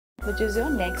which is your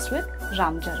next with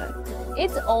Ramcharan.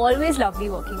 It's always lovely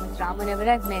working with Ram. Whenever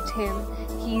I've met him,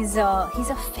 he's a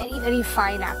very, very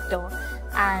fine actor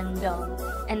and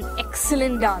an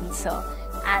excellent dancer.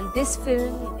 And this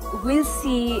film will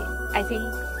see, I think,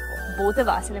 both of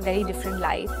us in a very different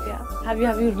light. Yeah. Have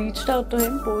you reached out to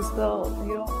him post the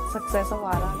success of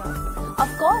RRR?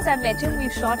 Of course, I met him. We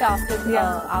shot after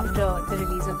the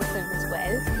release of the film as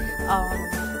well.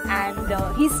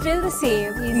 And he's still the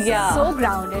same. He's so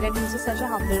grounded, and he's just such a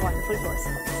humble, wonderful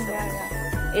person.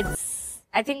 So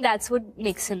I think that's what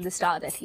makes him the star that he